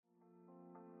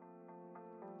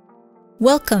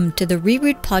Welcome to the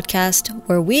Reroot podcast,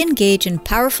 where we engage in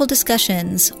powerful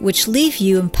discussions which leave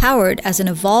you empowered as an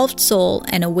evolved soul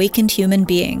and awakened human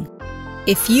being.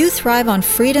 If you thrive on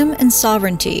freedom and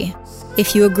sovereignty,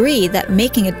 if you agree that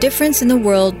making a difference in the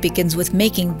world begins with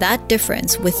making that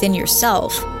difference within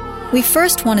yourself, we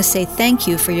first want to say thank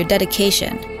you for your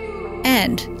dedication.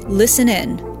 And listen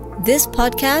in. This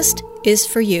podcast is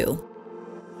for you.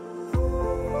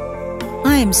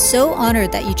 I am so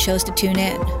honored that you chose to tune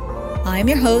in. I'm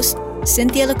your host,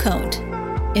 Cynthia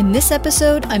Leconte. In this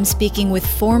episode, I'm speaking with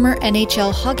former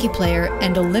NHL hockey player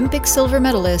and Olympic silver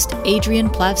medalist Adrian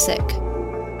Plavsic.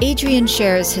 Adrian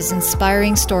shares his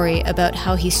inspiring story about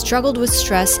how he struggled with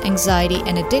stress, anxiety,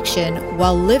 and addiction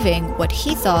while living what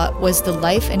he thought was the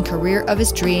life and career of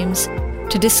his dreams,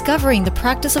 to discovering the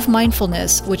practice of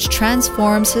mindfulness, which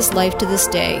transforms his life to this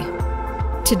day.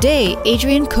 Today,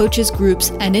 Adrian coaches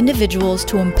groups and individuals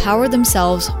to empower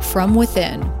themselves from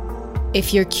within.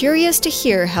 If you're curious to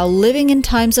hear how living in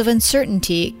times of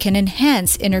uncertainty can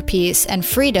enhance inner peace and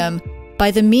freedom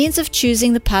by the means of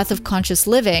choosing the path of conscious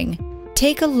living,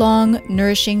 take a long,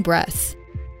 nourishing breath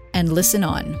and listen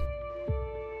on.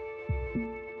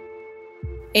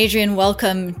 Adrian,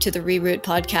 welcome to the Reroot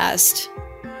podcast.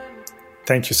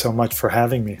 Thank you so much for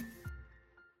having me.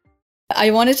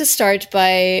 I wanted to start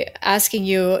by asking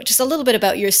you just a little bit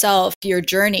about yourself, your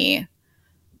journey.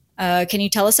 Can you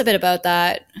tell us a bit about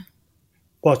that?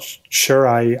 Well, sure.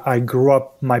 I grew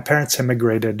up, my parents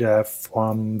immigrated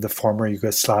from the former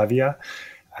Yugoslavia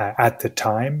at the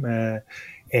time,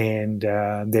 and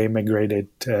they immigrated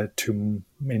in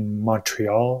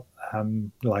Montreal,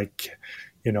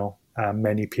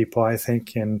 many people, I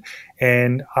think.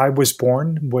 And I was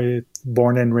born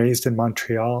and raised in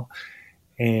Montreal,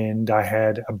 and I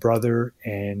had a brother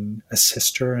and a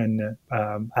sister and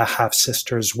a half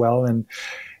sister as well.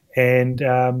 And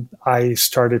I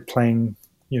started playing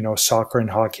soccer and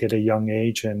hockey at a young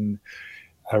age, and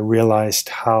I realized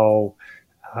how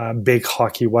big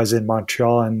hockey was in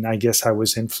Montreal, and I guess I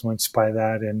was influenced by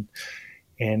that.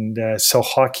 And so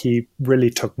hockey really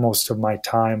took most of my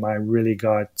time. I really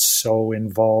got so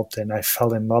involved, and I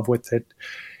fell in love with it,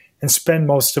 and spent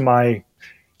most of my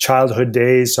childhood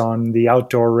days on the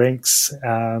outdoor rinks,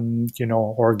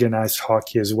 organized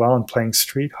hockey as well, and playing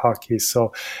street hockey.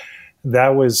 So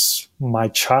that was my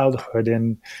childhood.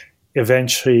 And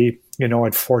eventually,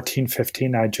 at 14,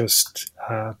 15, I just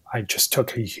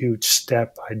took a huge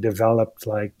step. I developed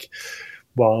a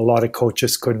lot of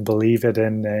coaches couldn't believe it.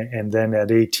 And then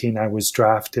at 18, I was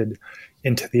drafted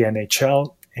into the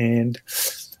NHL. And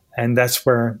that's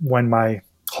when my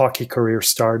hockey career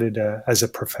started as a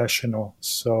professional.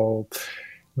 So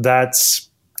that's,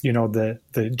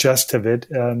 the gist of it.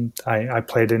 I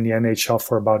played in the NHL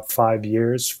for about 5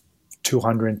 years,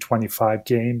 225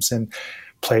 games, and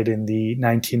played in the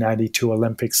 1992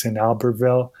 Olympics in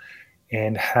Albertville,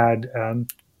 and had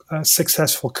a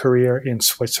successful career in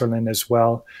Switzerland as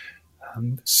well.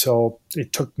 So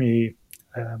it took me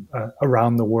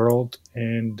around the world,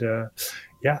 and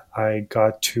I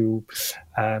got to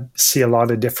see a lot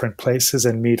of different places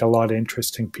and meet a lot of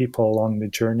interesting people along the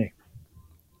journey.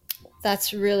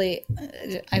 That's really,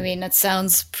 that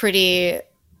sounds pretty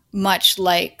much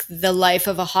like the life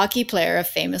of a hockey player, a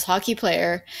famous hockey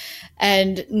player.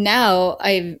 And now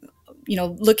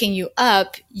looking you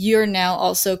up, you're now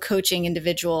also coaching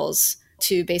individuals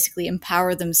to basically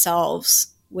empower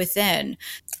themselves within.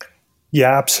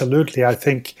 Yeah, absolutely. I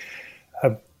think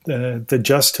the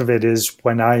gist of it is,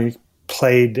 when I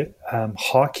played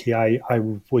hockey, I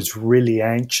was really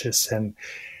anxious, and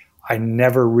I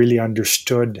never really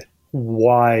understood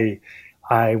why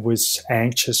I was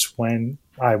anxious when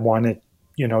I wanted,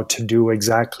 to do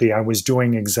exactly, I was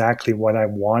doing exactly what I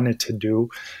wanted to do.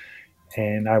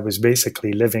 And I was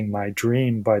basically living my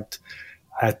dream. But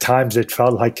at times it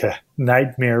felt like a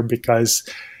nightmare, because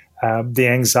the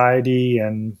anxiety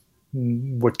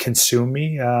would consume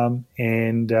me,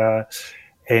 and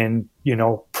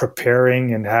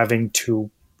preparing and having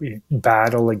to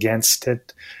battle against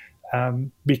it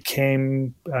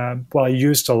became, I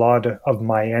used a lot of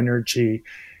my energy.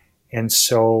 And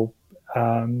so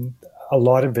a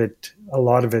lot of it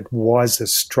was a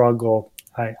struggle.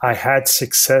 I had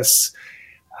success,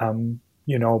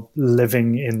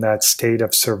 living in that state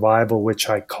of survival, which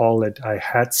I call it. I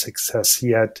had success,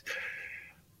 yet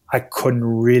I couldn't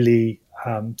really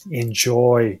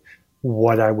enjoy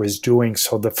what I was doing.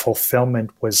 So the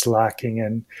fulfillment was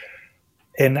lacking.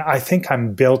 And I think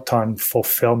I'm built on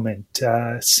fulfillment.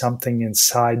 Something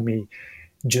inside me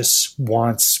just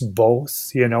wants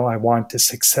both. I want the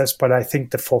success, but I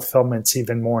think the fulfillment's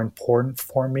even more important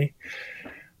for me.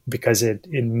 because it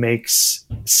makes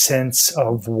sense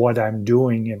of what I'm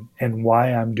doing and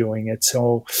why I'm doing it.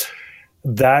 So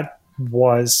that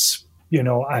was,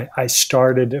 I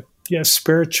started a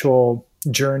spiritual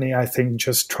journey, I think,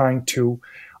 just trying to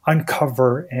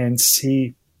uncover and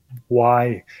see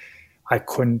why I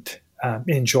couldn't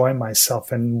enjoy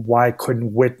myself and why I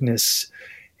couldn't witness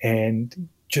and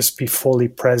just be fully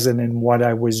present in what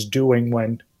I was doing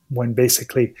when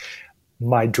basically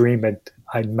my dream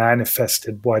I'd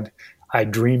manifested what I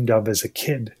dreamed of as a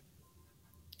kid.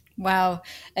 Wow.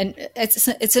 And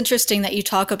it's interesting that you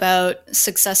talk about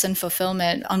success and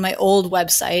fulfillment. On my old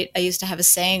website, I used to have a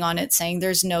saying on it saying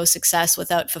there's no success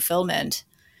without fulfillment.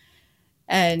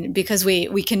 And because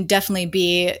we can definitely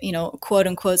be, quote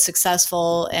unquote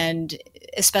successful, and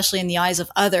especially in the eyes of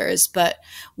others, but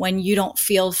when you don't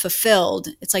feel fulfilled,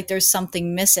 it's like there's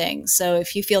something missing. So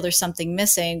if you feel there's something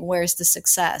missing, where's the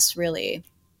success really?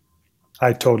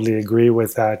 I totally agree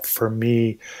with that. For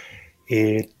me,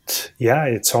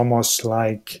 it's almost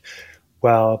like,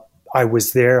 well, I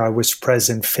was there, I was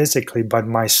present physically, but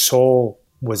my soul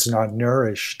was not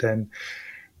nourished, and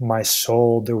my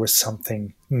soul, there was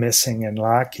something missing and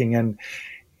lacking.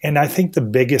 And I think the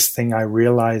biggest thing I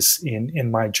realized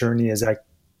in my journey is I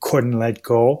couldn't let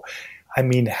go. I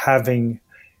mean, having,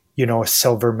 a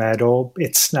silver medal,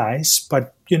 it's nice,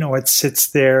 but, it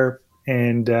sits there.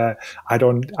 And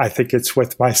I think it's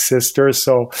with my sister.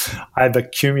 So I've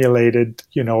accumulated,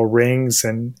 rings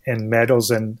and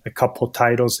medals and a couple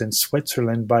titles in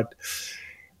Switzerland. But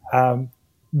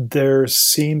there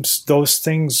seems those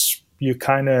things you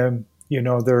kind of,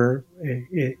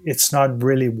 it's not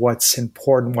really what's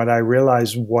important. What I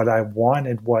realized what I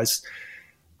wanted was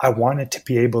I wanted to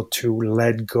be able to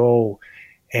let go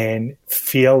and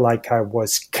feel like I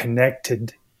was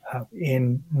connected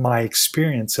in my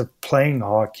experience of playing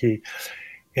hockey,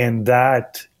 and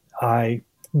that I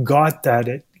got that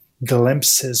at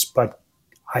glimpses, but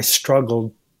I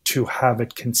struggled to have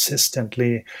it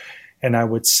consistently. And I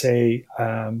would say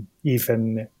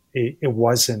even it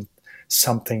wasn't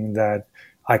something that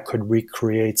I could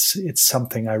recreate. It's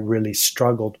something I really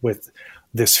struggled with,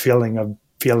 this feeling of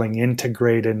feeling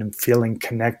integrated and feeling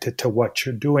connected to what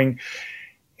you're doing.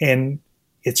 And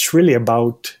it's really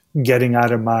about getting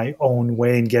out of my own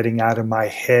way and getting out of my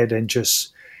head and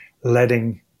just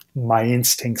letting my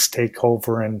instincts take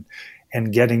over and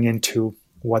getting into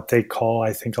what they call,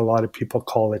 I think a lot of people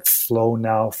call it flow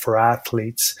now for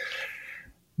athletes.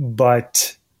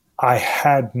 But I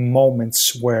had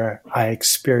moments where I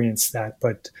experienced that,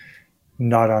 but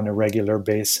not on a regular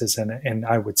basis. And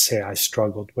I would say I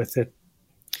struggled with it.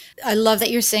 I love that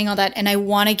you're saying all that, and I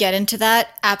want to get into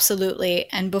that. Absolutely.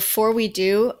 And before we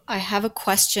do, I have a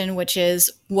question, which is,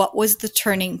 what was the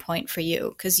turning point for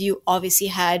you? Because you obviously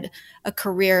had a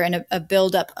career and a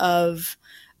buildup of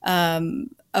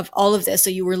all of this. So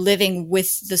you were living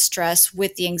with the stress,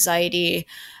 with the anxiety.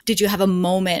 Did you have a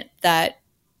moment that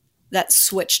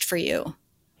switched for you?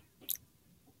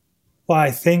 Well,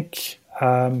 I think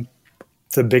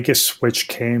the biggest switch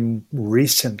came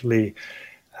recently.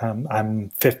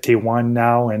 I'm 51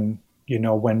 now, and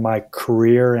when my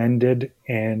career ended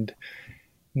and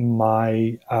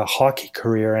my hockey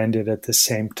career ended at the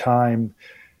same time,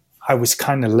 I was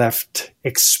kind of left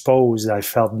exposed. I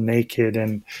felt naked,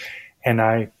 and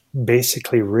I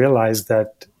basically realized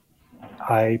that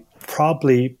my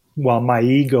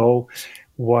ego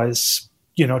was,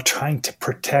 trying to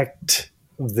protect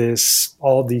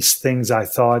all these things I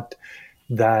thought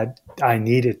that I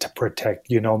needed to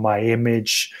protect, my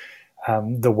image,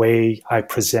 the way I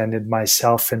presented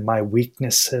myself and my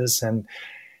weaknesses. And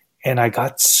I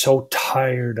got so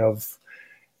tired of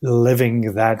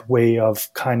living that way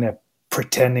of kind of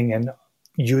pretending and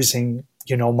using,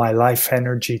 my life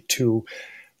energy to,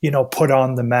 put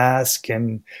on the mask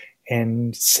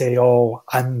and say, oh,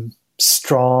 I'm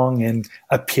strong and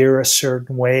appear a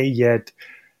certain way. Yet,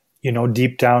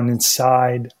 deep down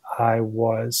inside, I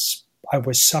was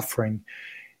suffering.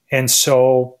 And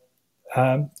so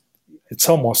it's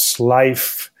almost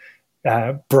life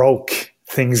broke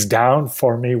things down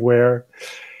for me, where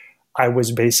I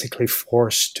was basically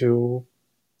forced to,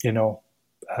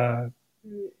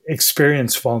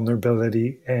 experience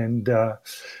vulnerability.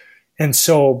 And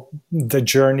so the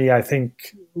journey, I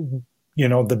think,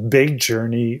 the big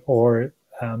journey or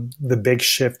the big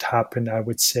shift happened, I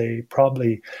would say,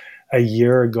 probably a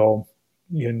year ago.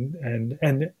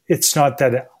 And it's not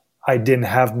that I didn't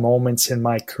have moments in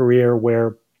my career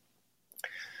where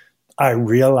I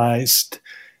realized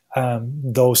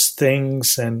those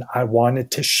things and I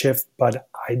wanted to shift, but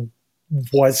I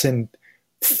wasn't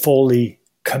fully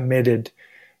committed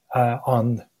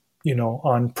on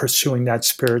on pursuing that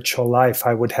spiritual life.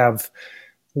 I would have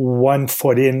one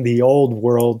foot in the old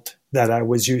world that I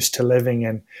was used to living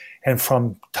in, and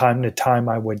from time to time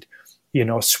I would,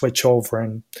 switch over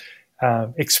and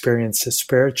experience the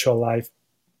spiritual life.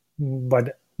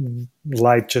 But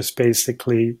life just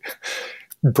basically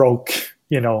broke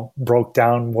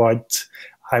down what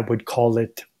I would call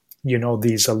it,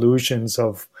 these illusions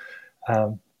of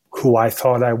who I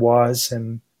thought I was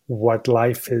and what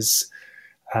life is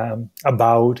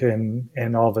about.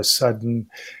 And all of a sudden,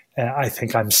 I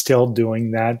think I'm still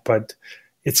doing that, but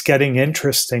it's getting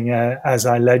interesting as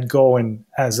I let go and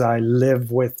as I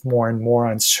live with more and more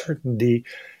uncertainty.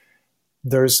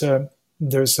 There's a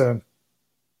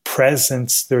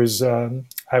presence. There's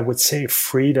I would say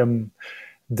freedom.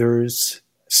 There's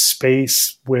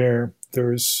space where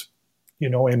there's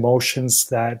emotions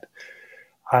that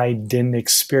I didn't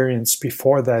experience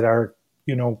before that are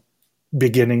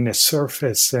beginning to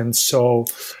surface. And so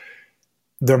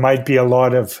there might be a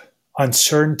lot of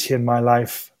uncertainty in my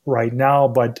life right now,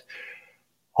 but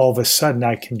all of a sudden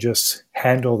I can just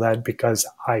handle that because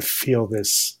I feel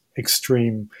this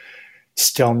extreme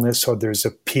stillness, or there's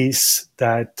a peace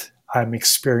that I'm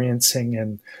experiencing.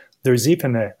 And there's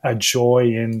even a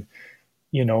joy in,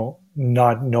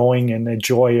 not knowing, and a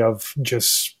joy of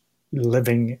just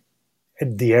living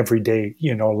the everyday,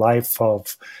 life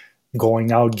of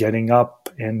going out, getting up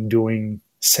and doing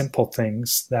simple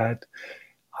things that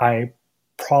I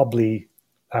probably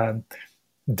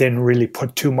didn't really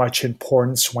put too much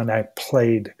importance when I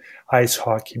played ice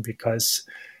hockey, because,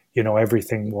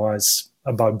 everything was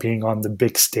about being on the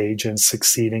big stage and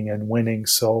succeeding and winning.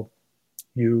 So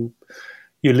you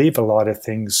leave a lot of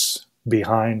things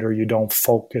behind, or you don't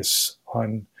focus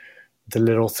on the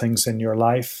little things in your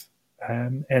life.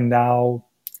 And now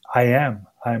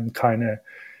I'm kind of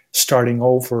starting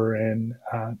over,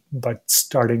 but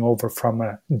starting over from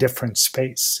a different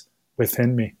space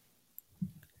within me.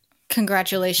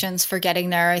 Congratulations for getting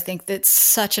there. I think that's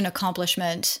such an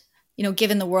accomplishment,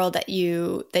 given the world that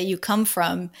you come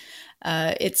from.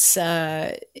 It's,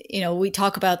 we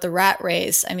talk about the rat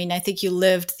race. I mean, I think you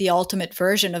lived the ultimate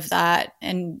version of that.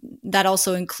 And that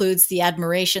also includes the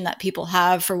admiration that people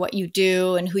have for what you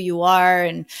do and who you are.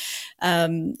 And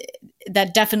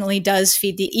that definitely does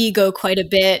feed the ego quite a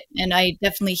bit. And I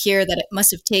definitely hear that it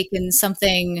must have taken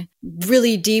something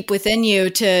really deep within you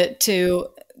to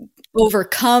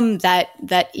overcome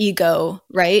that ego,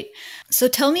 right? So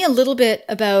tell me a little bit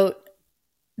about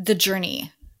the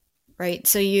journey, right?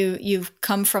 So you've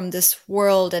come from this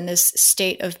world and this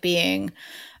state of being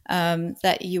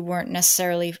that you weren't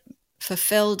necessarily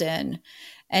fulfilled in.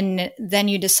 And then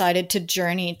you decided to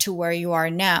journey to where you are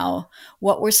now.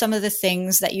 What were some of the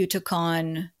things that you took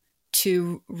on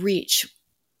to reach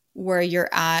where you're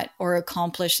at, or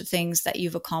accomplish the things that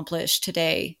you've accomplished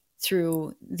today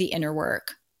through the inner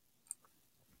work?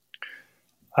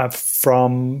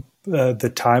 From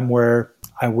the time where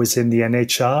I was in the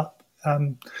NHL,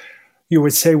 you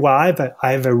would say, well,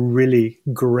 I have a really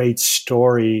great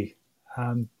story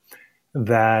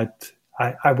that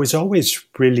I was always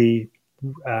really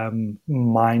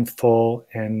mindful,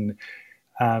 and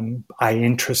I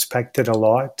introspected a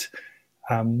lot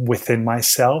within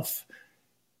myself.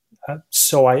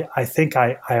 So I think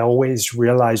I always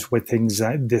realized with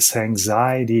this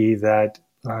anxiety that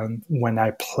when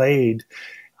I played,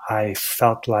 I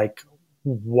felt like,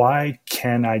 why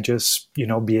can't I just,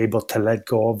 be able to let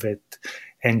go of it?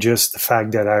 And just the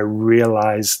fact that I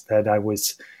realized that I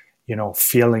was,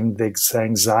 feeling this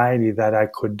anxiety, that I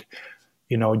could,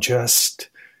 just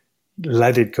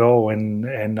let it go,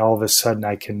 and all of a sudden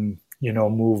I can,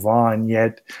 move on.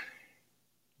 Yet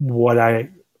what I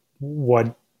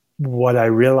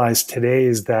realized today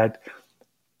is that,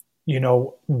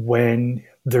 when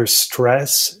there's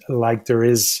stress, like there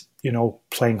is,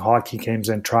 playing hockey games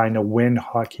and trying to win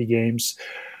hockey games,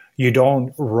 you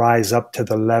don't rise up to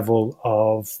the level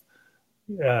of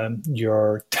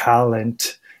your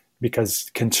talent, because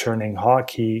concerning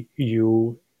hockey,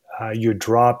 you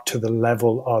drop to the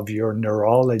level of your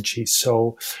neurology.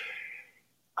 So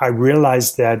I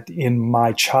realized that in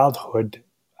my childhood,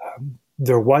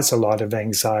 there was a lot of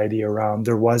anxiety around.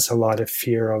 There was a lot of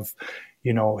fear of,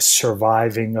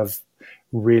 surviving, of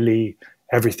really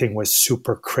everything was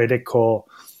super critical.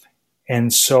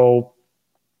 And so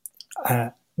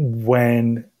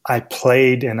when I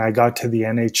played and I got to the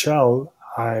NHL,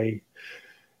 I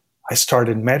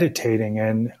started meditating,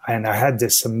 and I had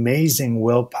this amazing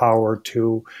willpower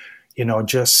to,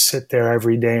 just sit there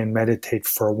every day and meditate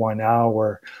for 1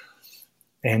 hour,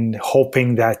 and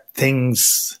hoping that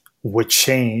things would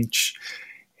change.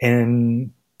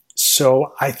 And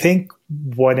so I think,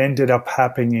 what ended up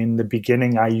happening in the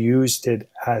beginning, I used it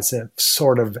as a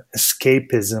sort of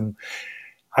escapism.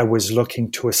 I was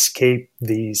looking to escape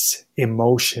these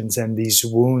emotions and these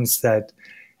wounds that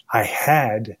I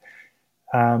had.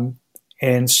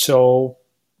 And so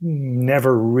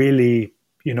never really,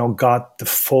 got the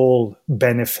full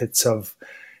benefits of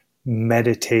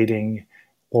meditating,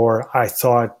 or I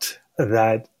thought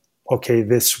that, okay,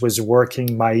 this was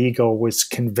working. My ego was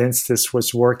convinced this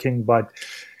was working, but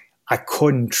I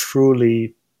couldn't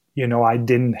truly, I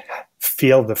didn't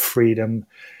feel the freedom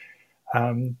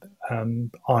on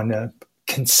a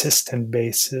consistent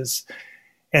basis.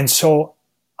 And so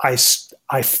I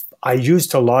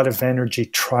used a lot of energy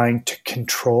trying to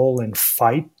control and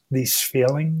fight these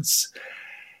feelings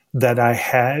that I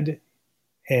had.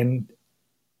 And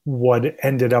what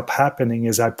ended up happening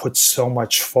is I put so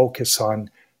much focus on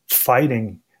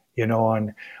fighting,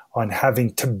 on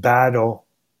having to battle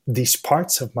these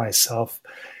parts of myself.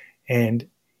 And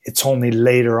it's only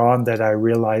later on that I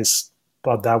realized,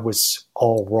 well, that was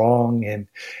all wrong. And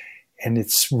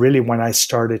it's really when I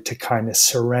started to kind of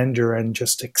surrender and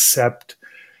just accept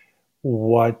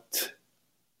what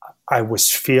I was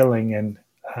feeling and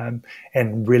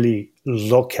really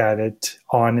look at it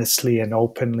honestly and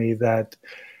openly, that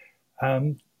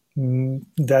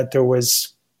there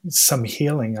was some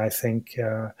healing, I think,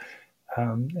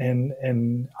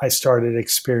 and I started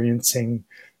experiencing,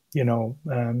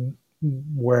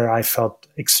 where I felt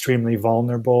extremely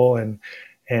vulnerable and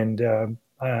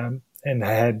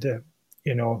had,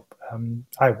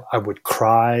 I would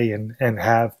cry and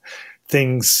have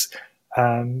things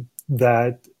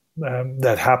that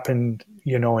happened,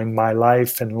 in my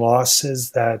life, and losses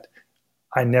that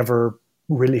I never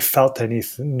really felt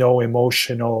anything, no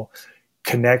emotional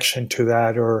connection to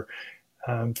that, or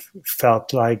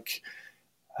felt like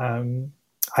I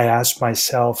asked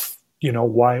myself,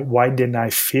 why didn't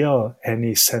I feel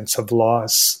any sense of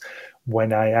loss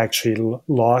when I actually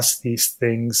lost these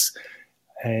things?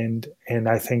 And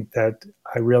I think that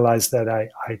I realized that I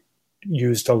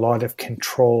used a lot of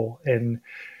control in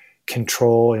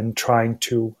trying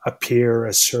to appear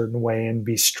a certain way and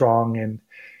be strong, and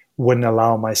wouldn't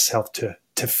allow myself to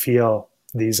feel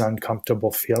these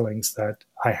uncomfortable feelings that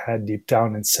I had deep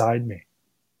down inside me.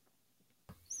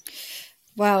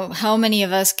 Wow. How many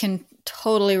of us can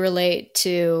totally relate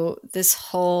to this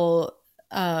whole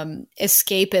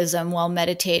escapism while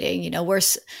meditating? Where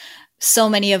so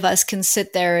many of us can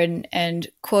sit there and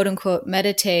quote unquote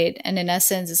meditate. And in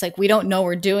essence, it's like, we don't know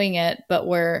we're doing it, but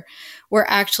we're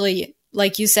actually,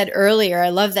 like you said earlier, I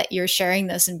love that you're sharing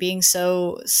this and being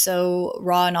so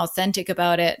raw and authentic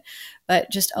about it,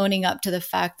 but just owning up to the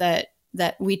fact that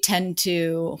we tend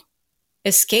to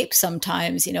escape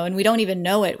sometimes, and we don't even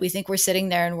know it. We think we're sitting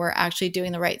there and we're actually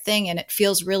doing the right thing. And it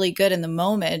feels really good in the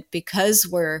moment because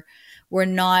we're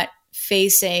not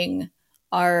facing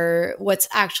what's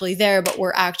actually there, but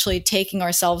we're actually taking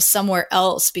ourselves somewhere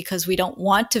else because we don't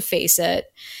want to face it.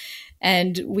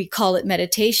 And we call it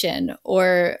meditation.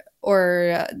 Or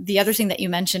the other thing that you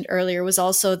mentioned earlier was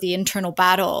also the internal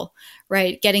battle,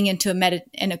 right? Getting into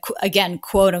again,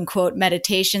 quote unquote,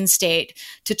 meditation state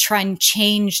to try and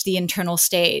change the internal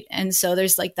state. And so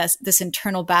there's like this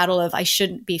internal battle of, I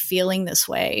shouldn't be feeling this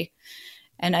way.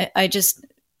 And I just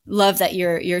love that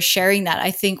you're sharing that. I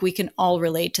think we can all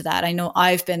relate to that. I know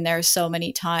I've been there so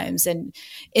many times, and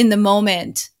in the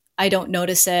moment, I don't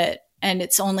notice it. And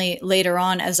it's only later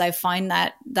on as I find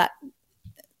that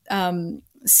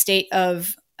state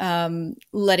of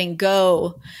letting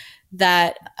go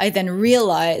that I then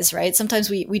realize, right?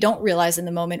 Sometimes we don't realize in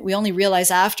the moment. We only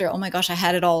realize after, oh my gosh, I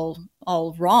had it all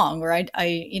wrong. Or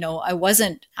I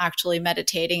wasn't actually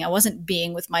meditating. I wasn't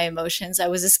being with my emotions. I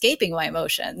was escaping my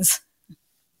emotions.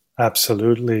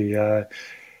 Absolutely.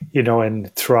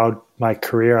 And throughout my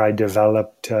career, I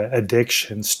developed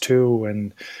addictions too.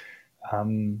 And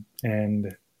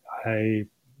I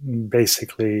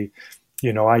basically,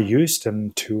 I used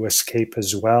them to escape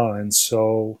as well. And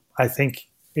so I think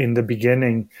in the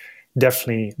beginning,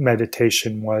 definitely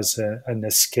meditation was an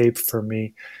escape for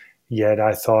me. Yet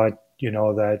I thought,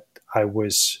 that I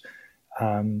was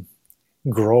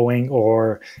growing,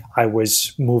 or I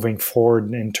was moving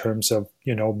forward in terms of,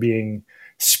 being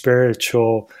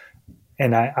spiritual.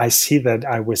 And I see that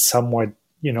I was somewhat,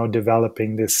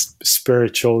 developing this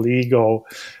spiritual ego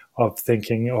of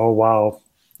thinking, oh, wow,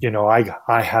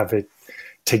 I have it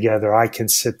together. I can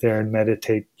sit there and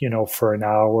meditate, for an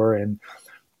hour.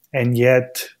 And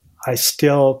yet I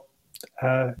still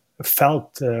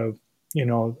felt,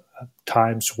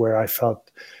 times where I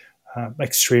felt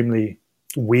extremely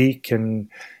weak and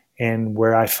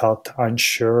where I felt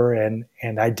unsure, and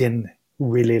I didn't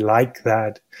really like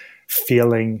that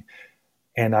feeling,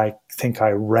 and I think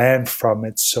I ran from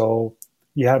it. So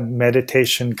yeah,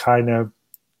 meditation kind of,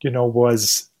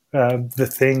 was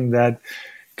the thing that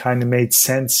kind of made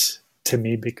sense to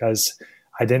me, because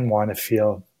I didn't want to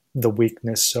feel the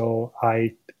weakness. So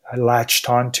I latched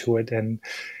onto it, and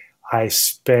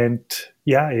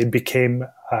it became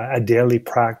a daily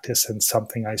practice and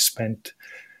something I spent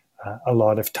a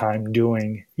lot of time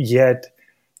doing. Yet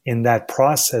in that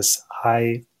process,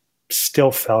 I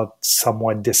still felt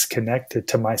somewhat disconnected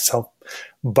to myself,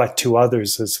 but to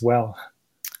others as well.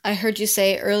 I heard you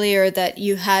say earlier that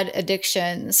you had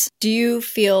addictions. Do you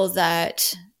feel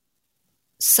that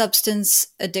substance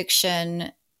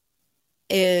addiction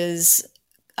is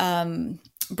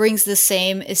brings the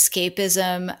same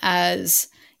escapism as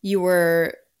you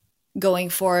were going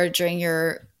for during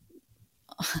your,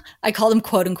 I call them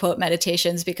quote unquote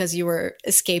meditations, because you were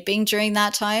escaping during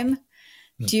that time?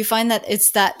 Do you find that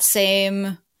it's that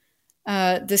same,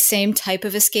 the same type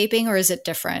of escaping, or is it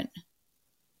different?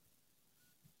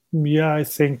 Yeah, I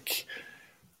think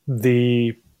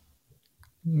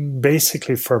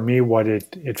basically for me, what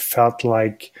it felt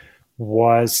like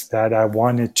was that I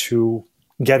wanted to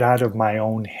get out of my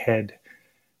own head.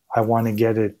 I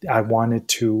wanted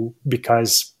to,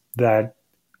 because that,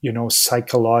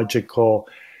 psychological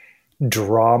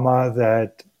drama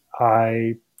that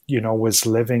I, was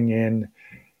living in,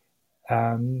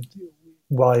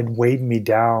 well, it weighed me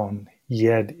down,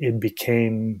 yet it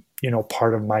became,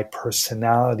 part of my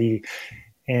personality.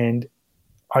 And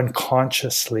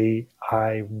unconsciously,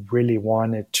 I really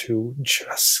wanted to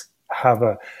just have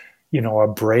a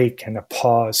break and a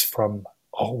pause from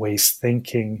always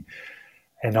thinking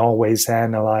and always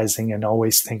analyzing and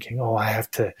always thinking, oh, I have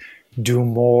to do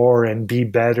more and be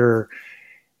better.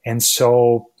 And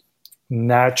so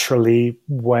naturally,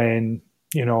 when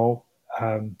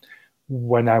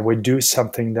I would do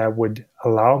something that would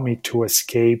allow me to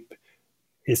escape,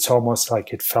 it's almost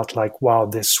like it felt like,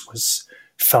 wow,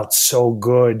 felt so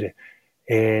good.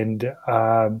 And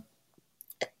I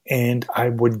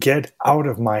would get out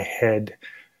of my head,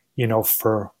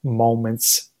 for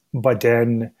moments, but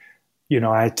then,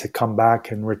 I had to come back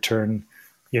and return,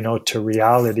 to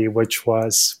reality, which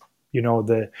was,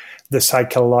 the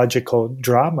psychological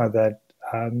drama that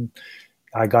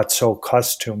I got so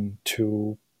accustomed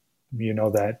to,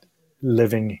 that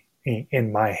living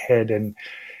in my head and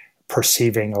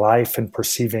perceiving life and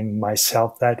perceiving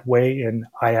myself that way. And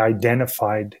I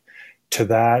identified to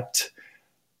that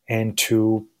and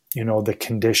to, the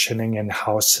conditioning and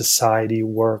how society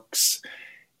works.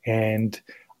 And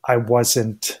I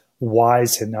wasn't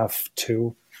wise enough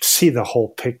to see the whole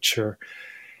picture.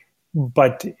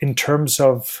 But in terms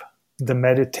of the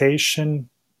meditation,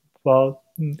 well,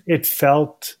 it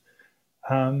felt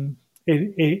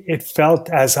it felt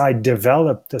as I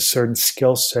developed a certain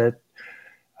skill set.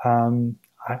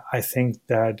 I think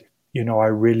that I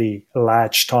really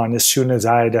latched on. As soon as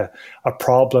I had a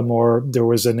problem or there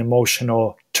was an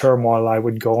emotional turmoil, I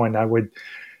would go and I would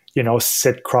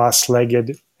sit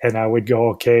cross-legged, and I would go,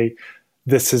 okay,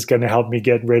 this is going to help me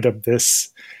get rid of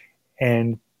this.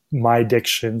 And my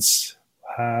addictions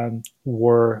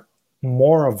were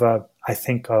more of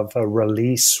a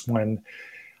release when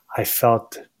I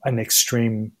felt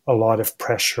a lot of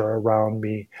pressure around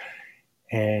me,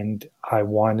 and I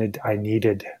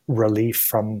needed relief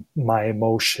from my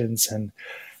emotions and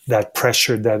that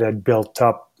pressure that had built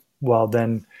up. Well,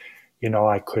 then,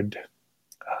 I could,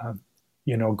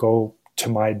 go to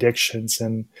my addictions,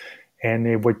 and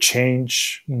it would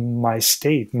change my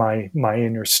state, my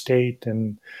inner state,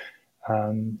 and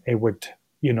it would,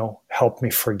 help me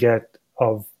forget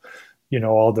of,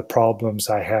 all the problems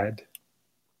I had.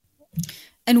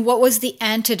 And what was the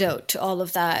antidote to all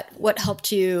of that? What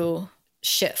helped you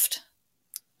shift?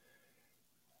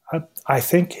 I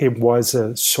think it was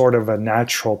a sort of a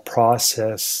natural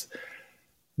process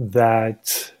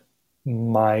that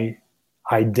my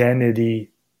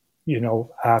identity,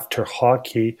 after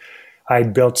hockey, I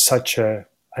built such an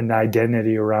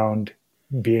identity around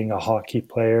being a hockey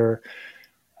player,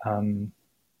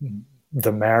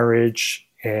 the marriage,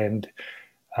 and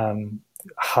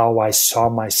how I saw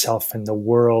myself in the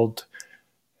world,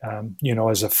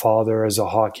 as a father, as a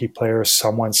hockey player,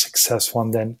 someone successful.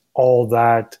 And then all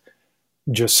that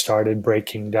just started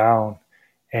breaking down,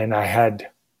 and I had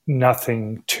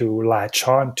nothing to latch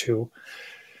on to.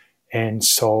 And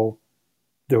so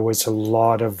there was a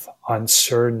lot of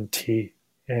uncertainty,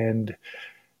 and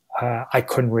I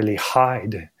couldn't really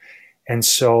hide. And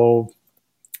so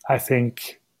I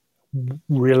think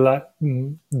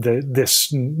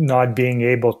this not being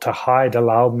able to hide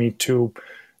allowed me to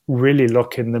really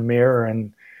look in the mirror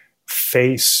and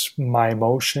face my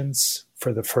emotions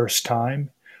for the first time.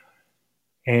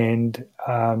 And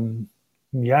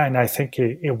and I think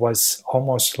it was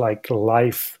almost like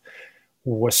life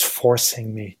was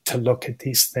forcing me to look at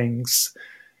these things.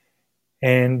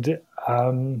 And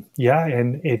and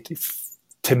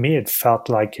to me, it felt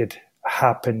like it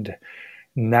happened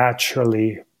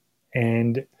naturally.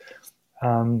 And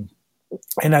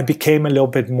I became a little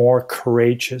bit more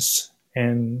courageous,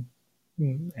 and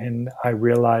I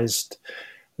realized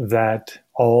that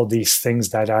all these things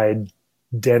that I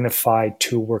identified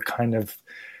to were kind of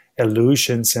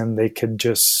illusions, and they could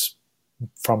just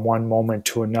from one moment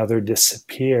to another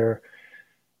disappear.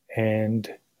 And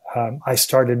I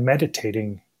started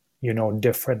meditating,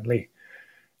 differently,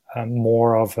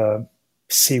 more of a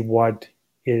see what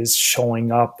is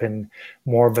showing up, and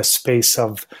more of a space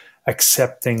of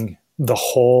accepting the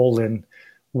whole and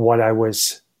what I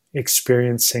was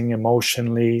experiencing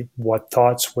emotionally, what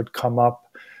thoughts would come up.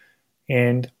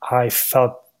 And I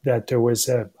felt that there was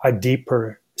a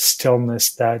deeper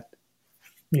stillness that,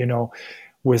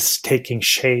 was taking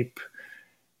shape.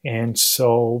 And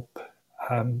so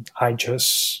I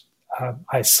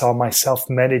saw myself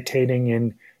meditating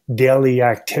in daily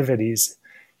activities,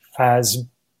 as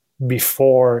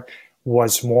before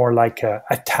was more like a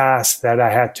task that I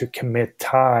had to commit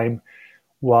time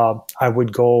while I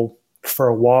would go for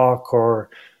a walk or,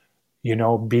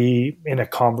 be in a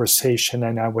conversation,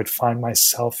 and I would find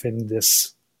myself in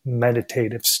this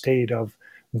meditative state of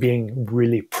being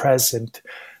really present.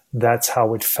 That's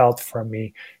how it felt for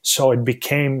me. So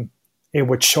it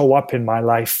would show up in my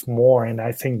life more. And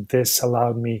I think this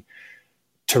allowed me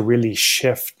to really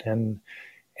shift and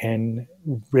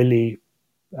really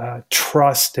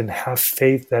trust and have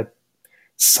faith that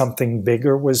something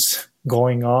bigger was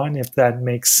going on, if that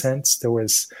makes sense. There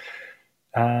was,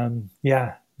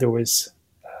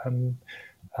 and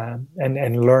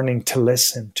learning to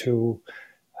listen to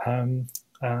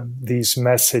these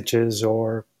messages,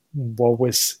 or what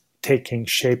was taking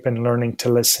shape, and learning to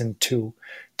listen to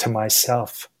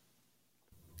myself.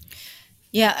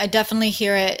 Yeah, I definitely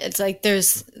hear it. It's like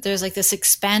there's like this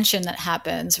expansion that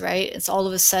happens, right? It's all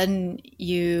of a sudden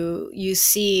you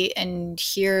see and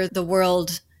hear the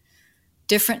world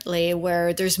differently,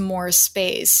 where there's more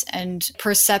space, and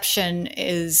perception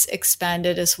is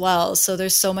expanded as well. So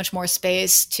there's so much more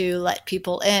space to let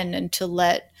people in, and to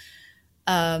let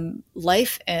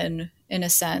life in a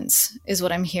sense, is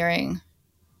what I'm hearing.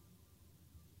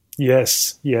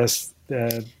 Yes,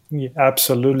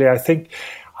 absolutely. I think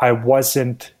I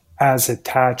wasn't as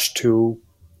attached to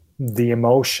the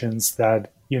emotions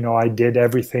that, I did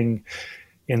everything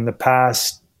in the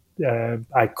past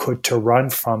I could to run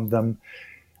from them.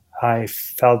 I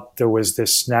felt there was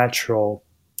this natural,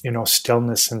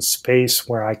 stillness and space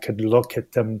where I could look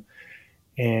at them,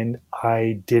 and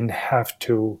I didn't have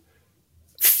to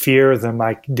fear them.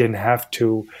 I didn't have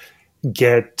to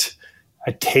get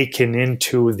taken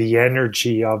into the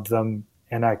energy of them,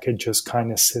 and I could just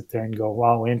kind of sit there and go,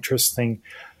 wow, interesting.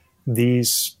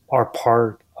 These are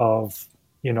part of,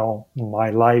 my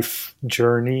life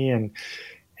journey. And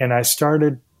I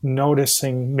started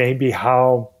noticing maybe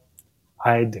how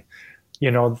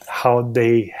how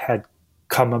they had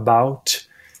come about.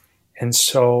 And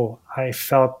so I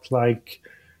felt like,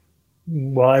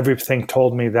 well, everything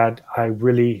told me that I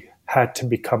really had to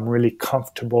become really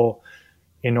comfortable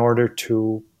in order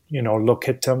to, look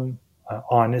at them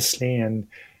honestly, and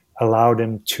allow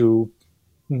them to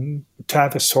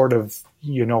have a sort of,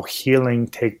 healing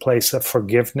take place, of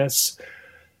forgiveness.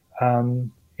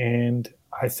 And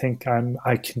I think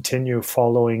I continue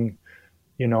following,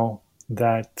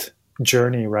 that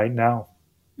journey right now.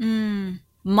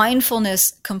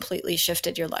 Mindfulness completely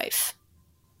shifted your life.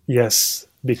 Yes,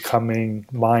 becoming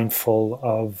mindful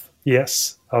of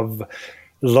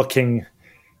looking,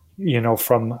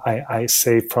 from, I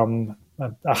say, from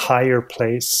a higher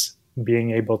place,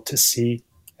 being able to see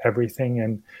everything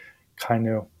and kind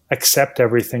of accept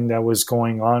everything that was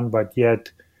going on, but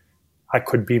yet I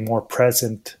could be more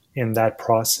present in that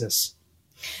process.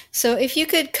 So if you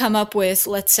could come up with,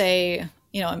 let's say,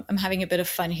 I'm having a bit of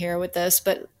fun here with this,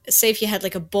 but say if you had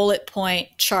like a bullet point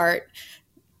chart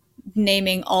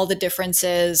naming all the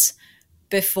differences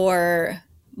before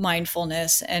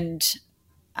mindfulness and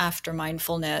after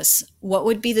mindfulness, what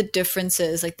would be the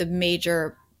differences, like the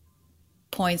major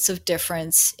points of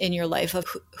difference in your life of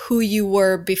who you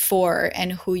were before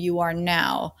and who you are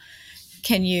now?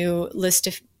 Can you list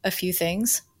a few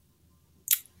things?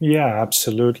 Yeah,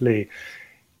 absolutely.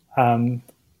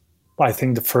 I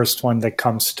think the first one that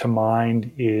comes to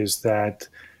mind is that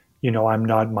I'm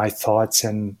not my thoughts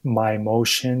and my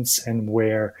emotions, and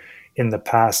where in the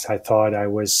past I thought I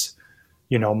was,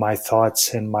 my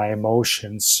thoughts and my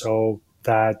emotions. So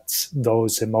that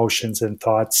those emotions and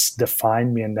thoughts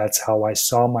define me, and that's how I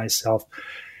saw myself.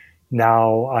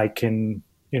 Now I can,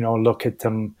 look at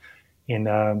them in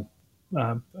uh,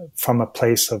 from a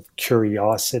place of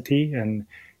curiosity and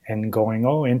going,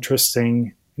 oh,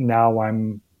 interesting. Now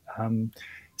I'm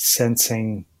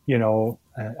sensing,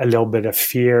 a little bit of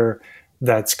fear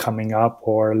that's coming up,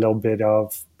 or a little bit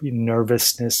of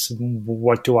nervousness.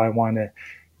 What do I want to,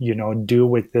 do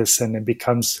with this? And it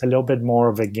becomes a little bit more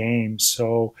of a game.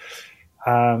 So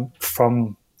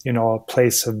from, a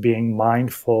place of being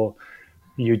mindful,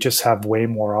 you just have way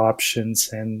more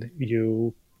options, and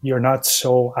I'm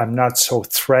not so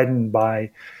threatened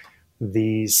by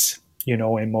these,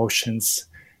 emotions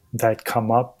that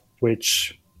come up,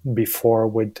 which before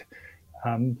would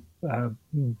um, uh,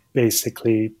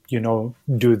 basically,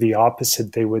 do the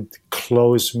opposite. They would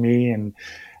close me, and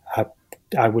uh,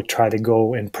 I would try to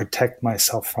go and protect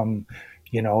myself from,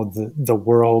 the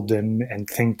world, and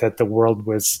think that the world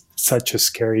was such a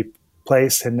scary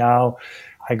place. And now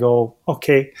I go,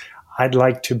 okay, I'd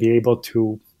like to be able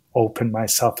to open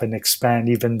myself and expand,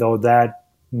 even though that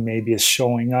maybe is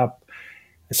showing up.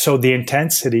 So the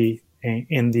intensity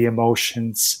in the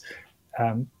emotions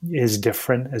is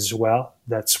different as well.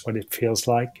 That's what it feels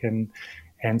like, and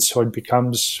so it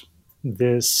becomes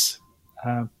this.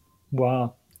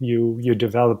 You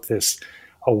develop this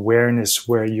awareness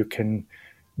where you can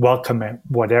welcome it,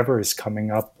 whatever's coming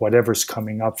up. Whatever's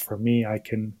coming up for me, I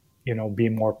can be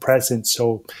more present.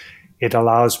 So it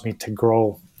allows me to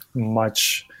grow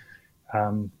much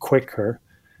quicker.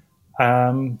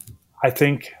 I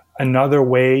think another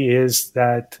way is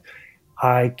that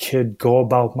I could go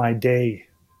about my day.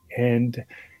 And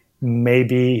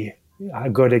maybe a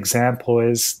good example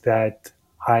is that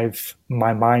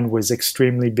my mind was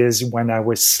extremely busy when I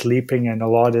was sleeping, and a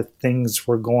lot of things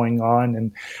were going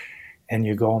on. And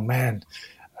you go, man,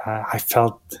 I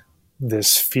felt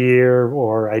this fear,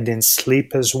 or I didn't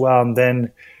sleep as well. And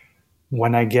then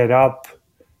when I get up,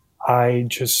 I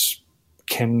just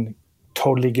can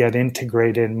totally get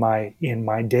integrated in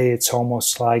my day. It's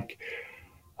almost like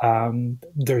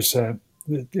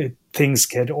things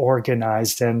get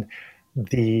organized, and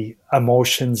the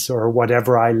emotions or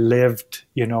whatever I lived,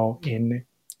 in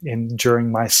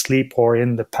during my sleep or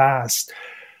in the past,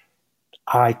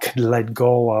 I could let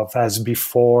go of. As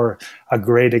before, a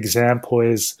great example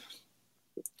is,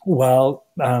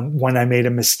 when I made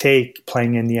a mistake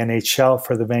playing in the NHL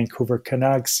for the Vancouver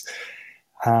Canucks,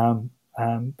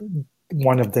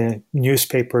 one of the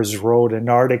newspapers wrote an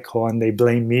article, and they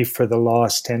blamed me for the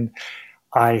loss. And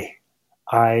I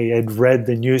had read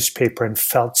the newspaper and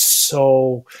felt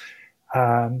so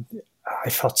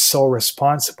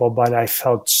responsible, but I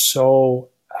felt so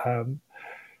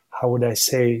how would I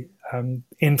say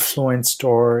influenced,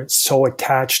 or so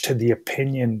attached to the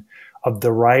opinion of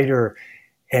the writer,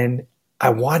 and I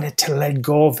wanted to let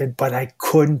go of it, but I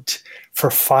couldn't. For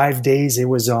 5 days, it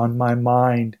was on my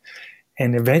mind.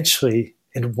 And eventually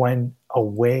it went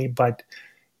away, but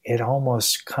it's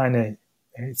almost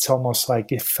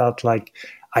like it felt like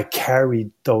I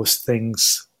carried those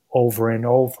things over and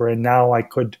over, and now I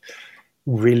could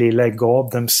really let go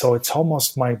of them. So it's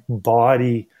almost my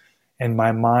body and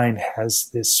my mind has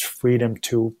this freedom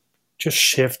to just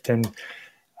shift and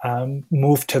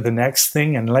move to the next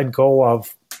thing, and let go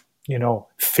of,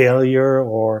 failure,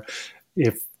 or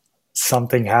if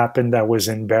something happened that was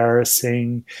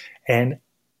embarrassing. And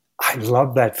I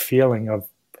love that feeling of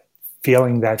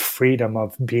feeling that freedom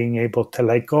of being able to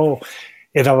let go.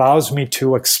 It allows me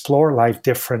to explore life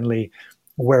differently,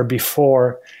 where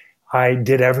before I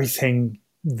did everything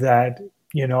that,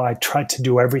 I tried to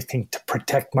do everything to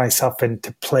protect myself and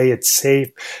to play it safe.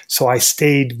 So I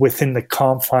stayed within the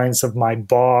confines of my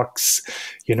box,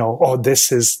 oh,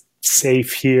 this is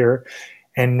safe here.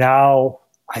 And now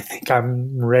I think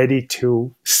I'm ready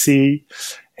to see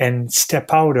and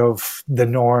step out of the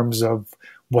norms of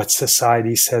what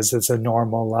society says is a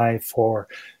normal life, or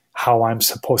how I'm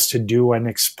supposed to do and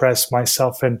express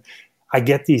myself. And I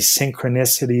get these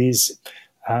synchronicities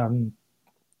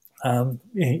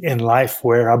in life,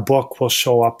 where a book will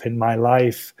show up in my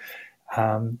life.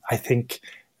 I think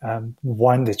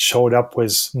one that showed up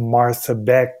was Martha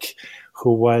Beck,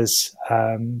 who was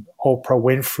Oprah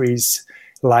Winfrey's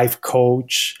life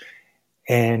coach.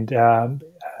 And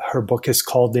her book is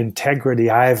called Integrity.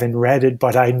 I haven't read it,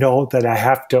 but I know that I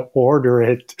have to order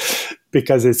it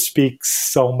because it speaks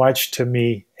so much to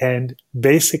me. And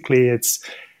basically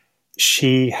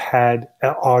she had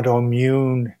an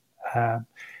autoimmune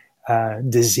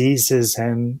diseases,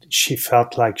 and she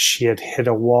felt like she had hit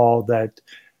a wall, that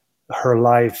her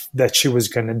life, that she was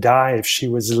going to die if she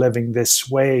was living this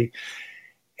way.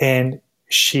 And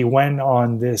she went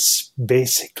on this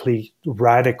basically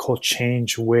radical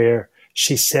change where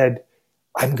she said,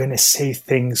 I'm going to say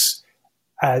things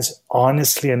as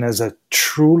honestly and as I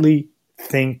truly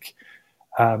think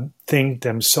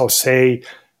them. So say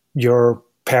your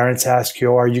parents ask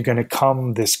you, are you going to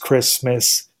come this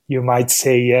Christmas? You might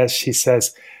say yes. She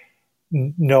says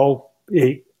no.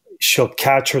 She'll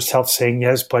catch herself saying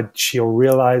yes, but she'll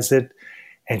realize it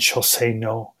and she'll say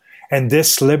no. And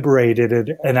this liberated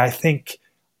it. And I think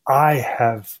I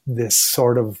have this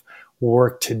sort of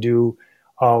work to do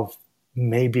of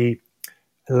maybe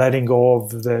letting go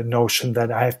of the notion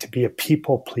that I have to be a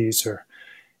people pleaser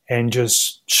and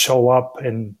just show up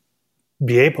and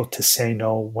be able to say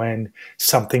no when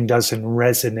something doesn't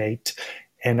resonate.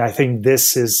 And I think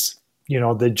this is,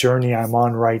 the journey I'm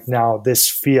on right now. This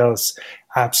feels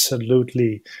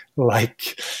absolutely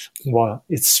like, well,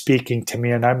 it's speaking to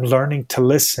me, and I'm learning to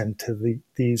listen to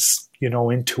these,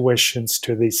 intuitions,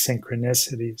 to these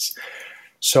synchronicities.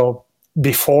 So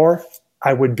before,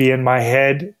 I would be in my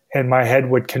head, and my head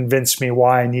would convince me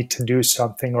why I need to do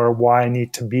something or why I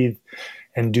need to be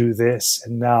and do this.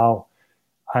 And now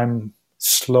I'm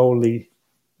slowly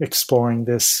exploring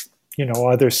this,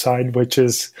 other side, which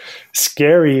is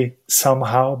scary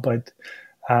somehow, but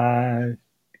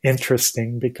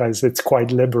interesting, because it's quite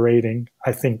liberating,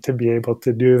 I think, to be able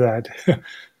to do that.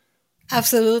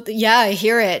 Absolutely. Yeah, I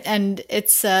hear it. And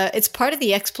it's part of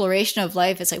the exploration of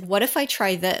life. It's like, what if I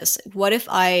try this? What if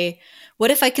I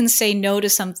can say no to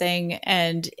something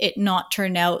and it not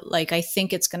turn out like I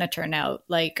think it's going to turn out,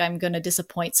 like I'm going to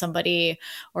disappoint somebody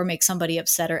or make somebody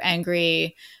upset or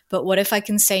angry. But what if I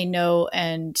can say no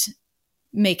and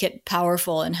make it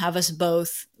powerful and have us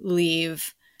both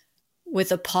leave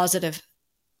with a positive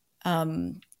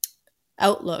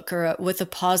outlook, or with a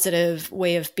positive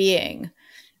way of being,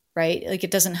 right? Like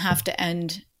it doesn't have to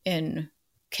end in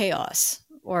chaos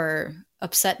or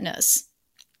upsetness.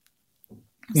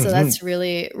 So that's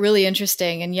really, really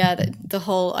interesting. And yeah, the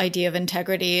whole idea of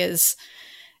integrity is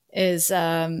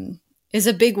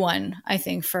a big one, I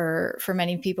think, for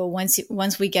many people.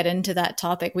 Once we get into that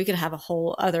topic, we could have a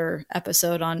whole other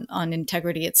episode on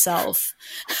integrity itself,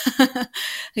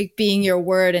 like being your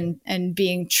word and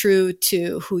being true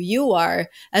to who you are,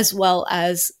 as well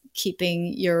as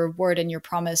keeping your word and your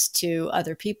promise to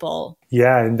other people.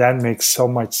 Yeah, and that makes so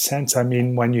much sense. I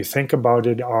mean, when you think about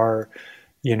it, our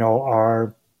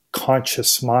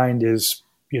conscious mind is,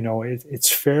 it's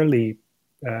fairly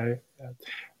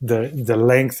the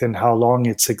length and how long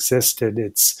it's existed.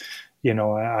 It's,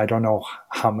 I don't know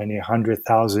how many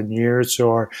 100,000 years,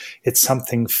 or it's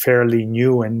something fairly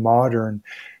new and modern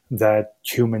that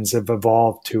humans have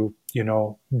evolved to,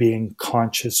 being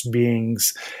conscious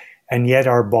beings. And yet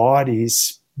our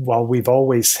bodies, well, we've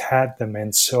always had them.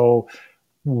 And so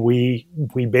we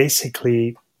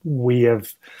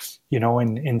have,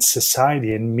 in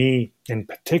society, and me in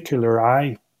particular,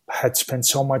 I had spent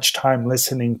so much time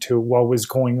listening to what was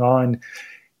going on,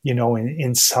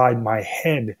 inside my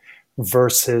head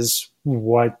versus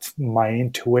what my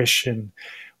intuition,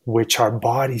 which our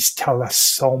bodies tell us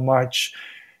so much,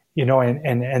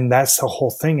 and that's the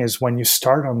whole thing, is when you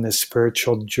start on this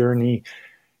spiritual journey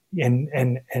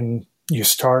and you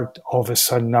start all of a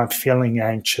sudden not feeling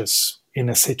anxious in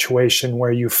a situation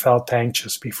where you felt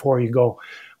anxious before, you go,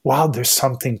 wow, there's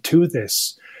something to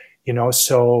this,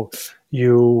 so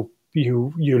you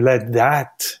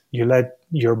let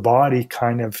your body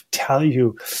kind of tell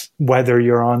you whether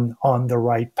you're on the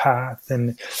right path.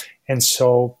 And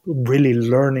so really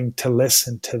learning to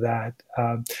listen to that,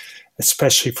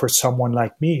 especially for someone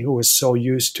like me who is so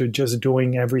used to just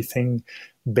doing everything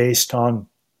based on,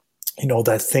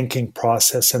 that thinking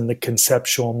process and the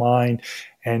conceptual mind.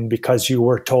 And because you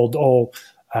were told,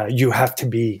 you have to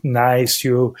be nice,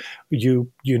 you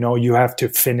have to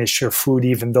finish your food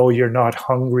even though you're not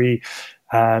hungry.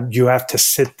 You have to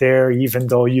sit there even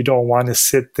though you don't want to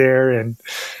sit there. And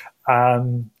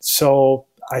so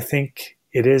I think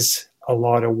it is a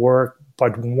lot of work.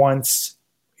 But once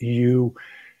you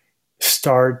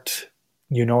start,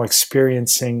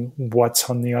 experiencing what's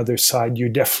on the other side, you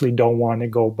definitely don't want to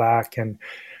go back. And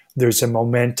there's a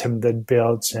momentum that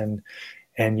builds, and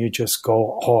you just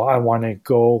go, I want to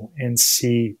go and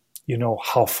see,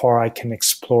 how far I can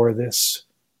explore this.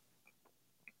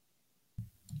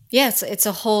 Yes, it's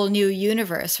a whole new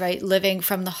universe, right? Living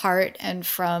from the heart and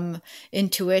from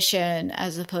intuition,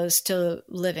 as opposed to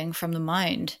living from the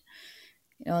mind.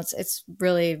 It's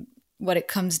really what it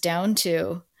comes down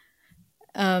to.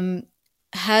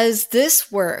 Has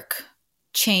this work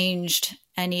changed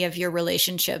any of your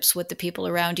relationships with the people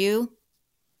around you?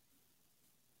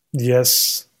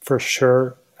 Yes, for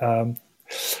sure.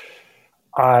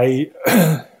 I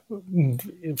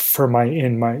for my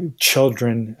in my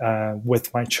children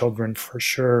with my children for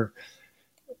sure.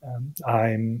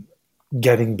 I'm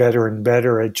getting better and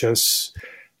better at just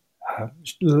uh,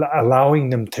 allowing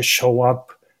them to show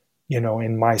up,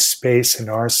 in my space, in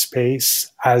our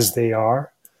space, as they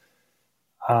are.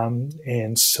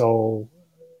 And so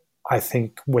I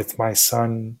think with my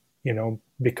son,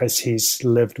 because he's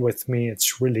lived with me,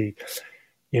 it's really,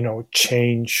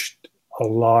 changed a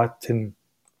lot. And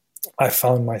I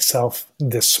found myself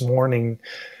this morning,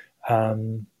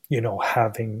 having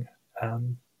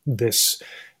this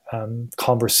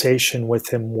conversation with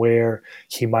him where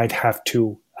he might have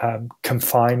to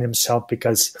confine himself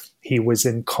because he was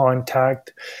in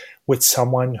contact with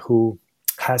someone who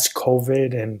has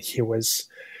COVID, and he was,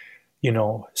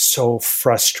 so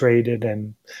frustrated.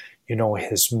 And,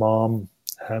 his mom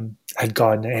had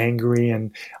gotten angry,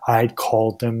 and I'd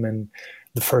called him, and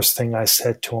the first thing I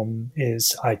said to him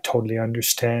is, I totally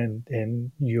understand,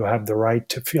 and you have the right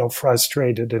to feel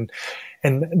frustrated.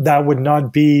 And that would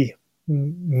not be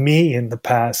me in the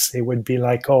past. It would be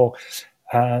like, oh,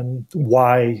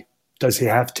 why does he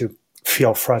have to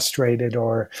feel frustrated,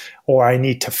 or I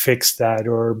need to fix that,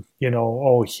 or,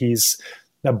 oh, he's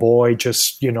a boy,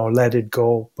 just, let it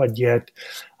go. But yet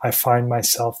I find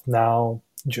myself now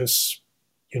just,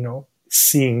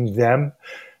 seeing them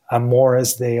more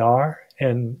as they are,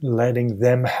 and letting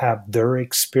them have their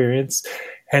experience.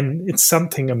 And it's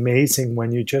something amazing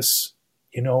when you just,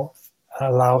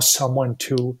 allow someone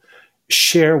to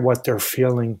share what they're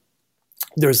feeling.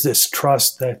 There's this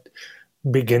trust that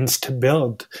begins to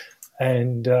build.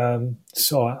 And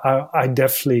so I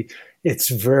definitely, it's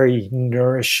very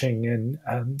nourishing. And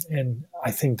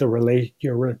I think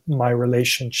my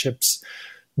relationships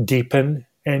deepen,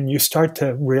 and you start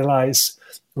to realize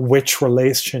which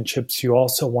relationships you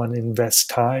also want to invest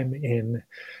time in.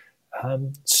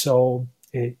 So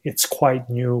it's quite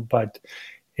new, but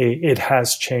it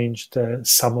has changed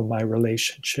some of my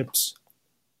relationships.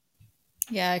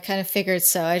 Yeah, I kind of figured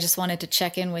so. I just wanted to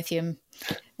check in with you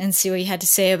and see what you had to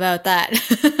say about that.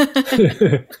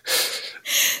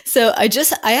 So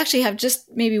I actually have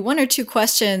just maybe one or two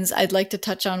questions I'd like to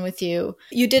touch on with you.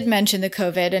 You did mention the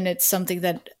COVID, and it's something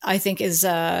that I think is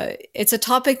it's a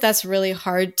topic that's really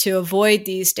hard to avoid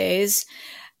these days.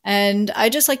 And I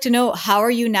just like to know, how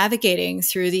are you navigating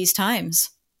through these times?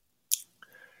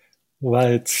 Well,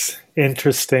 it's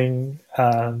interesting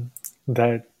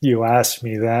that you asked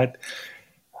me that.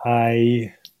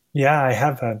 I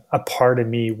have a part of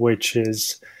me which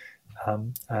is, a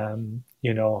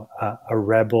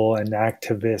rebel, an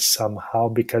activist somehow,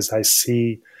 because I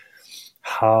see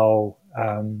how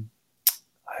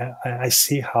I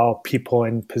see how people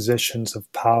in positions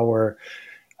of power,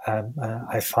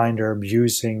 I find, are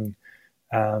abusing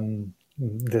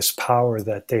this power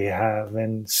that they have,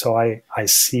 and so I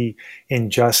see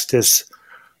injustice,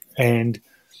 and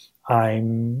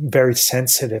I'm very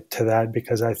sensitive to that,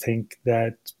 because I think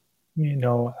that,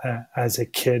 as a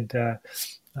kid,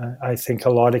 I think a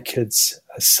lot of kids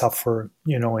suffer,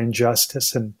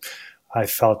 injustice, and I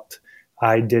felt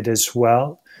I did as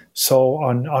well. So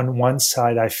on one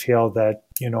side, I feel that,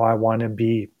 I want to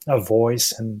be a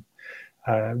voice and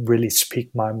really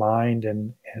speak my mind,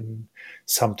 and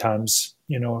sometimes,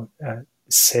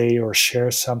 say or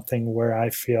share something where I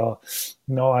feel,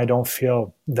 no, I don't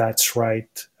feel that's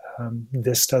right.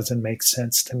 This doesn't make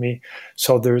sense to me.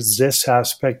 So there's this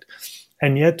aspect.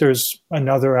 And yet there's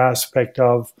another aspect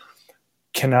of,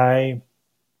 can I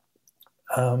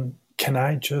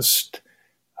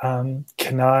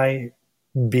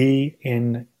be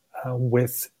in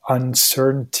with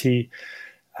uncertainty?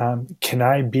 Can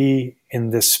I be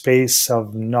in the space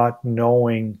of not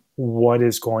knowing what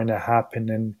is going to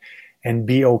happen, and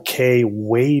be okay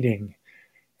waiting,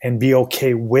 and be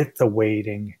okay with the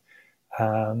waiting,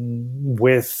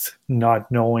 with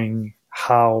not knowing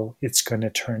how it's going to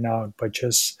turn out, but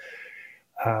just,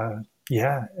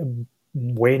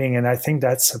 waiting. And I think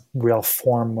that's a real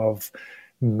form of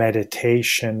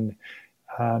meditation.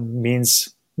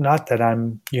 Means not that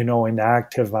I'm,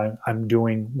 inactive, I'm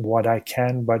doing what I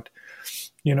can, but,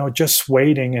 just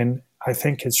waiting. And I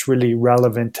think it's really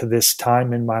relevant to this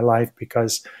time in my life,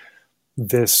 because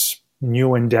this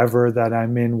new endeavor that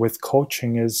I'm in with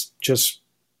coaching is just,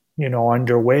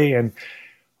 underway. And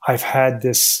I've had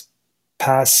this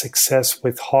past success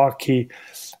with hockey,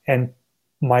 and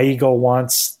my ego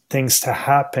wants things to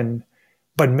happen,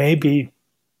 but maybe,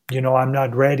 I'm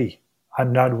not ready.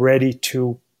 I'm not ready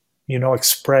to,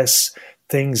 express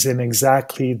things in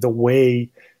exactly the way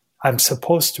I'm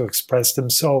supposed to express them.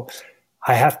 So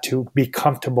I have to be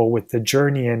comfortable with the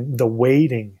journey and the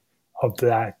waiting of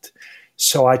that.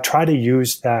 So I try to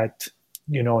use that,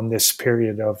 in this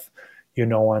period of,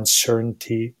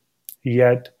 uncertainty.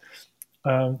 Yet,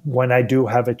 when I do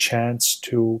have a chance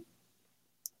to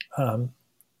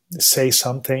say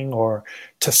something or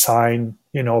to sign,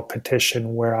 a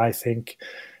petition where I think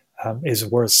is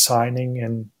worth signing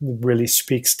and really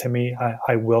speaks to me,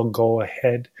 I will go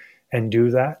ahead and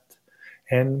do that.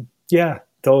 And yeah,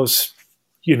 those,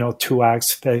 two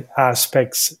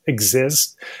aspects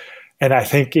exist. And I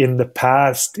think in the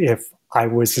past, if I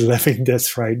was living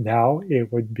this right now,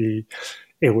 it would be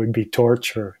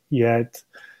torture. Yet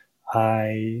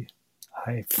I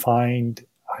find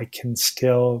I can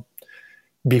still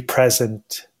be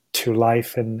present to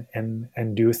life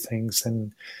and do things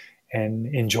and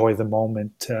enjoy the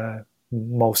moment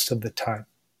most of the time.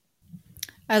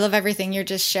 I love everything you're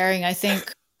just sharing. I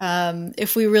think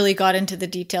if we really got into the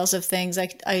details of things,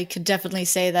 I could definitely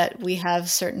say that we have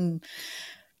certain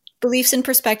beliefs and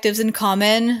perspectives in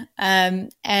common.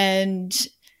 And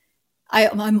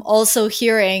I'm also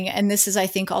hearing, and this is, I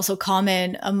think, also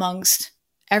common amongst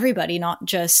everybody, not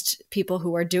just people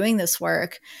who are doing this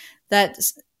work, that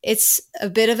it's a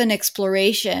bit of an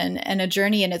exploration and a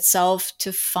journey in itself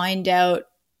to find out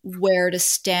where to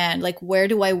stand. Like, where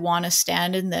do I want to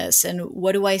stand in this? And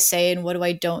what do I say and what do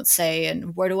I don't say?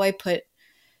 And where do I put,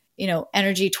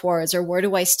 energy towards, or where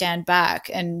do I stand back?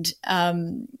 And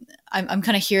I'm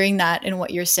kind of hearing that in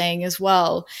what you're saying as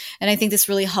well. And I think that's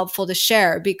really helpful to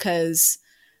share because,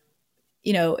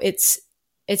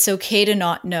 it's okay to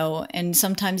not know. And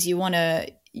sometimes you want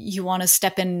to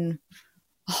step in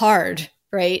hard,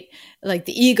 right? Like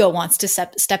the ego wants to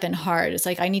step in hard. It's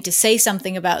like, I need to say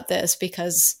something about this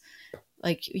because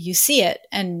like you see it.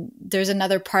 And there's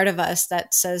another part of us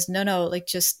that says, no, like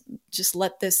just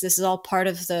let this is all part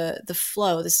of the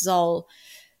flow. This is all,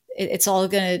 it's all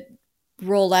going to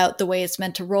roll out the way it's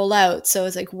meant to roll out. So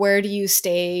it's like, where do you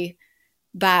stay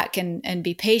back and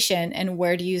be patient? And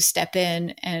where do you step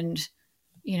in and,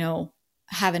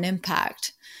 have an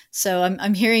impact? So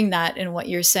I'm hearing that in what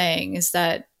you're saying. Is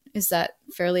that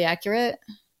fairly accurate?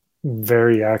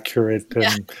 Very accurate.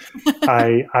 Yeah.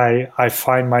 And I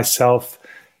find myself,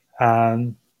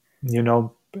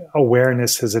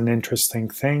 awareness is an interesting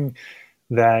thing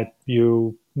that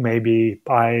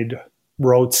I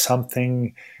wrote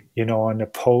something, on a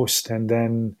post, and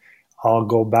then I'll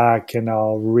go back and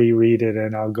I'll reread it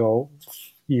and I'll go,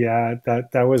 yeah,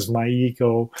 that was my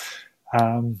ego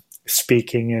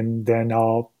speaking, and then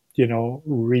I'll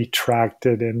retract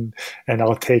it and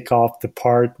I'll take off the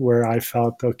part where I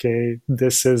felt, okay,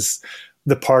 this is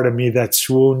the part of me that's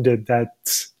wounded,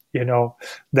 that's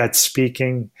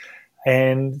speaking.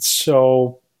 And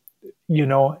so,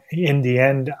 in the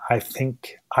end, I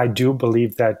think I do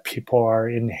believe that people are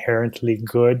inherently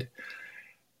good.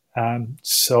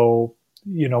 So,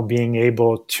 being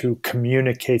able to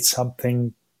communicate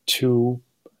something, to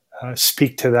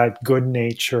speak to that good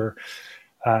nature,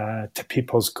 to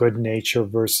people's good nature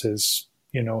versus,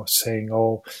 saying,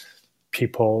 oh,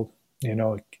 people,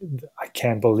 I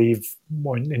can't believe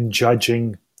in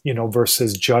judging,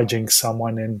 versus judging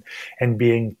someone and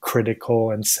being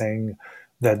critical and saying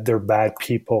that they're bad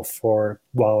people for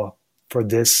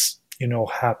this,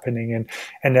 happening.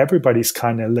 And everybody's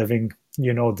kind of living,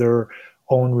 their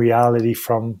own reality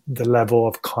from the level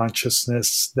of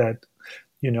consciousness that,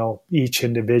 each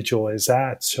individual is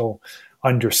at. So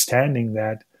understanding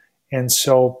that. And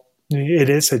so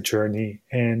it is a journey,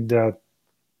 and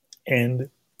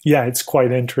yeah, it's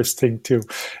quite interesting to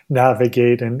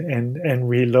navigate and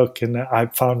relook. And I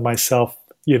found myself,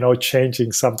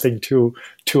 changing something two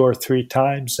or three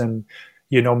times, and,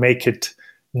 make it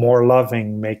more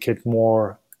loving, make it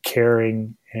more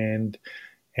caring. And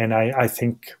I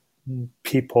think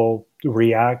people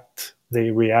react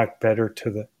better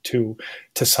to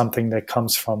something that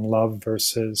comes from love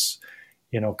versus,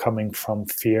 coming from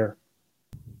fear.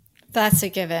 That's a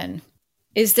given.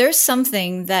 Is there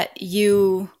something that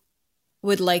you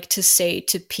would like to say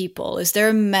to people? Is there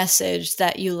a message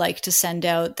that you like to send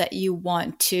out that you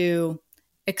want to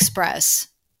express?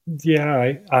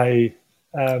 Yeah, I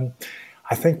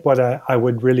think what I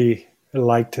would really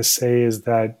like to say is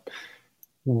that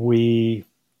you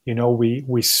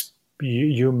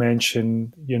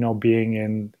mentioned, being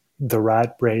in the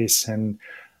rat race and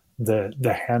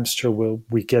the hamster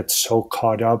we get so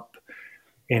caught up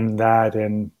in that,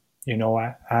 and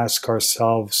ask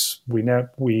ourselves, we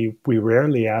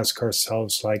rarely ask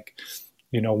ourselves, like,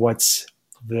 what's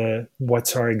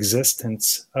our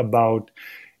existence about?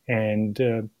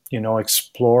 and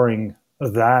exploring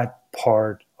that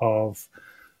part of,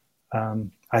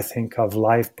 I think, of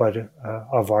life, but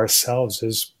of ourselves,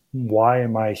 is why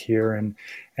am I here, and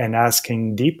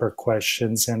asking deeper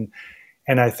questions. And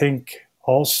I think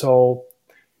also,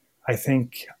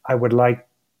 I would like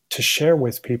to share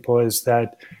with people is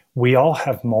that we all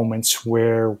have moments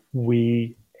where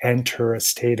we enter a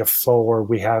state of flow, or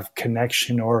we have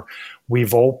connection, or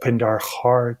we've opened our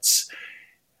hearts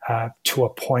to a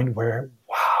point where,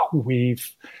 wow, we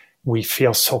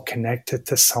feel so connected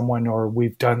to someone, or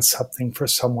we've done something for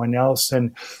someone else,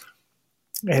 and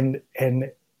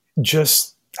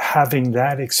just having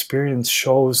that experience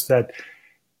shows that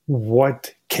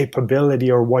what capability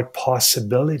or what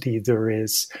possibility there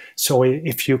is. So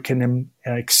if you can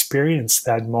experience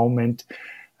that moment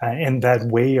and that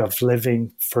way of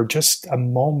living for just a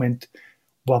moment,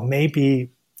 well,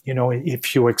 maybe,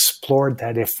 if you explored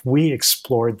that, if we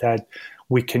explored that,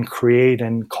 we can create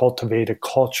and cultivate a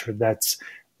culture that's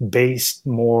based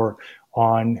more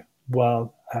on,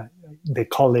 they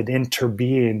call it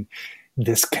interbeing,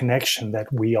 this connection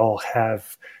that we all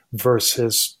have,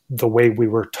 versus the way we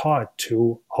were taught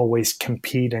to always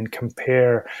compete and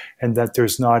compare, and that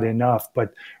there's not enough,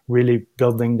 but really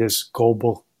building this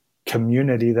global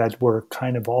community that we're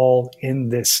kind of all in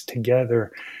this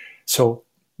together. So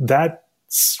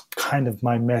that's kind of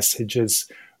my message, is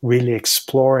really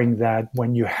exploring that.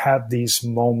 When you have these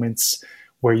moments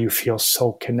where you feel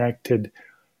so connected,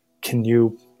 can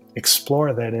you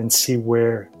explore that and see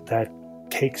where that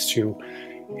takes you?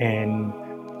 And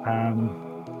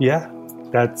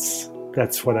that's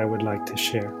what I would like to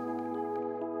share.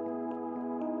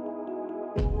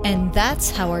 And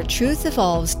that's how our truth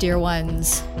evolves, dear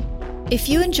ones. If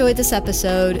you enjoyed this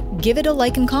episode, give it a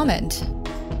like and comment.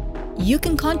 You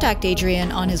can contact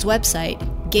Adrian on his website,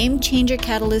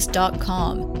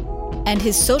 GameChangerCatalyst.com, and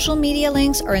his social media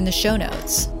links are in the show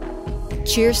notes.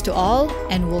 Cheers to all,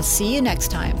 and we'll see you next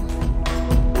time.